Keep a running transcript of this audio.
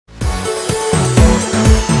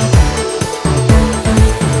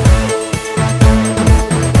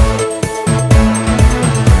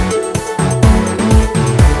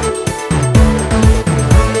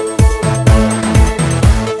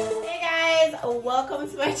welcome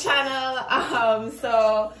to my channel.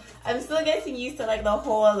 So I'm still getting used to like the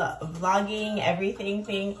whole vlogging everything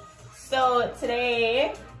thing. So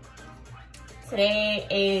today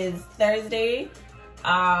is Thursday,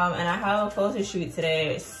 and I have a photo shoot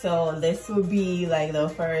today, so this will be like the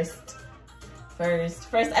first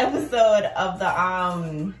episode of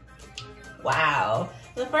the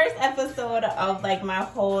the first episode of like my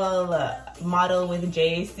whole model with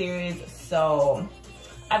Jay series. So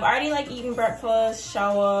I've already like eaten breakfast,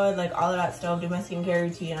 showered, like all of that stuff, do my skincare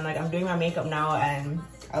routine, and like I'm doing my makeup now, and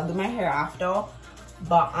I'll do my hair after.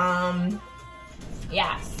 But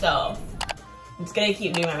yeah, so I'm just gonna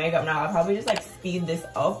keep doing my makeup now. I'll probably just like speed this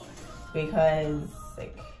up because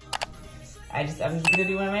like I'm just gonna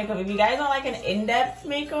do my makeup. If you guys want like an in-depth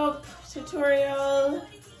makeup tutorial,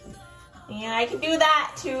 yeah, I can do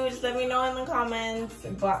that too. Just let me know in the comments.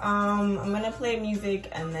 But I'm gonna play music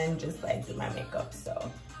and then just like do my makeup.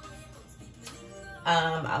 So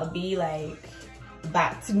I'll be like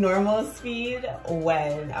back to normal speed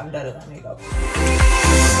when I'm done with my makeup.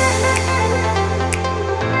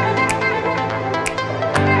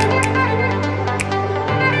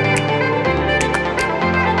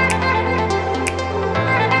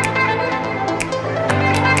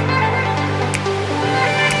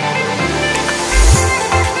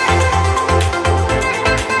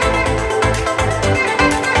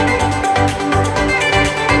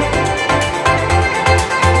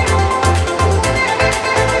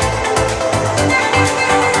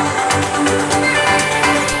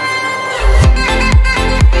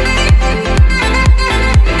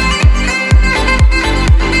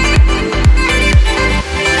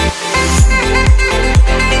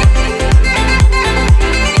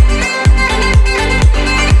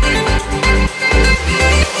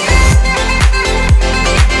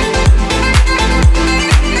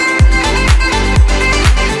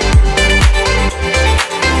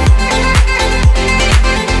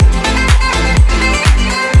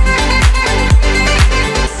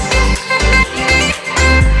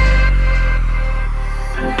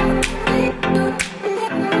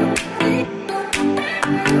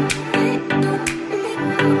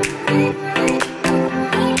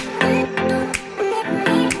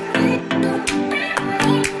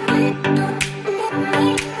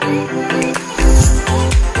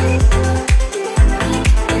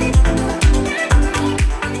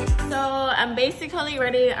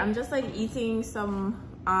 Ready. I'm just like eating some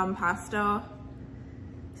pasta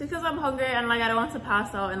just because I'm hungry and like I don't want to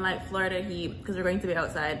pass out in like Florida heat because we're going to be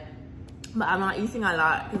outside. But I'm not eating a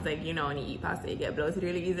lot because like, you know, when you eat pasta you get bloated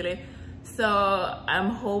really easily. So I'm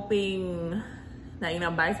hoping that, you know,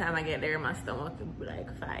 by the time I get there my stomach will be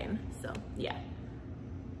like fine. So yeah.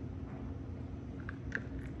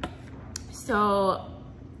 So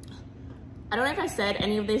I don't know if I said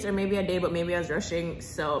any of this or maybe I did, but maybe I was rushing.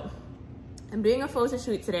 So I'm doing a photo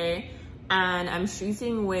shoot today and I'm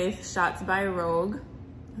shooting with Shots by Rogue.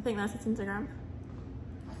 I think that's its Instagram.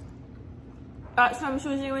 That's what I'm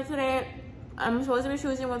shooting with today. I'm supposed to be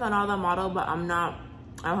shooting with another model, but I'm not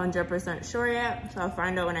 100% sure yet. So I'll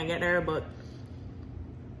find out when I get there. But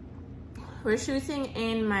we're shooting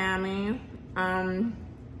in Miami. I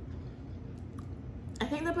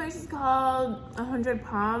think the place is called 100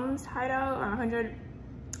 Palms Hideout or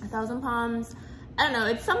 1,000 Palms. I don't know,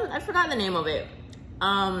 it's I forgot the name of it.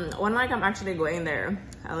 When like I'm actually going there,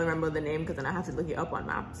 I'll remember the name because then I have to look it up on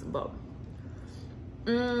maps. But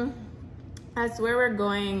that's where we're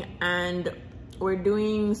going, and we're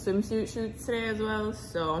doing swimsuit shoots today as well.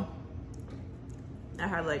 So I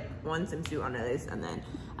have like one swimsuit on the list, and then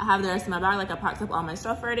I have the rest of my bag. Like I packed up all my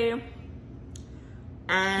stuff already.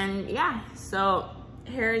 And yeah, so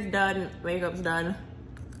hair is done, makeup's done.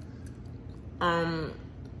 And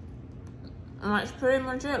that's pretty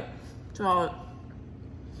much it. So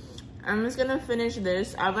I'm just gonna finish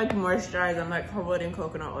this. I've like moisturized, I'm like covered in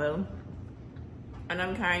coconut oil and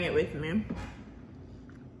I'm carrying it with me.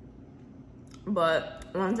 But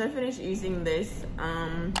once I finish using this,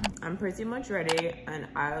 I'm pretty much ready and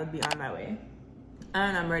I'll be on my way.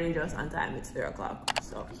 And I'm ready just on time. It's 3 o'clock.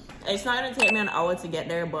 So it's not gonna take me an hour to get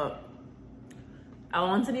there, but I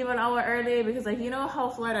want to leave an hour early because like, you know how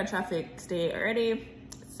Florida traffic stay early.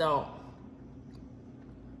 So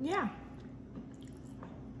yeah,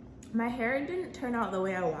 my hair didn't turn out the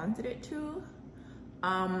way I wanted it to.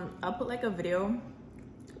 I'll put like a video.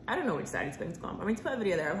 I don't know which side it's going to go on. I'm going to put a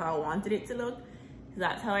video there of how I wanted it to look.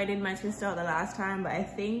 That's how I did my twist out the last time, but I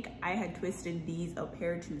think I had twisted these up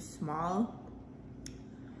here too small.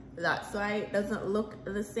 That's why it doesn't look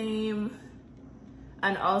the same.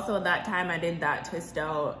 And also that time I did that twist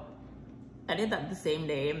out, I did that the same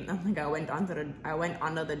day. I think I went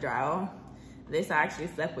under the dryer this, I actually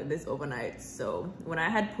slept with this overnight. So when I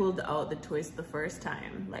had pulled out the twist the first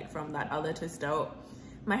time, like from that other twist out,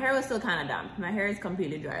 my hair was still kind of damp. My hair is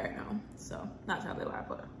completely dry right now, so that's probably why I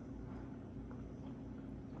put it.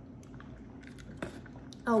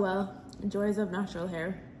 Oh well, joys of natural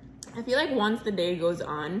hair. I feel like once the day goes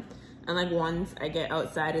on and like once I get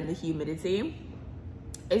outside in the humidity,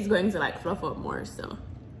 it's going to like fluff up more, so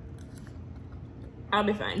I'll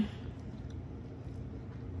be fine.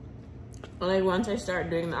 Like once I start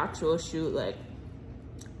doing the actual shoot, like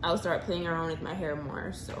I'll start playing around with my hair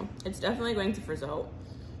more, so it's definitely going to frizz out.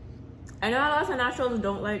 I know a lot of naturals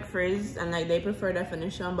don't like frizz and like they prefer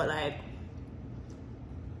definition, but like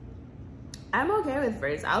I'm okay with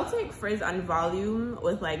frizz. I'll take frizz on volume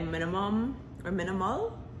with like minimum or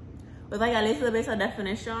minimal with like a little bit of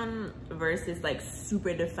definition versus like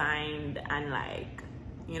super defined and like,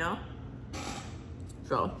 you know.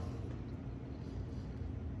 So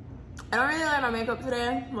I don't really like my makeup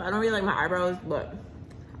today. Well, I don't really like my eyebrows, but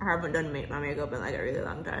I haven't done my makeup in like a really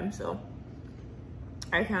long time, so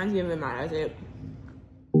I can't even be mad at it.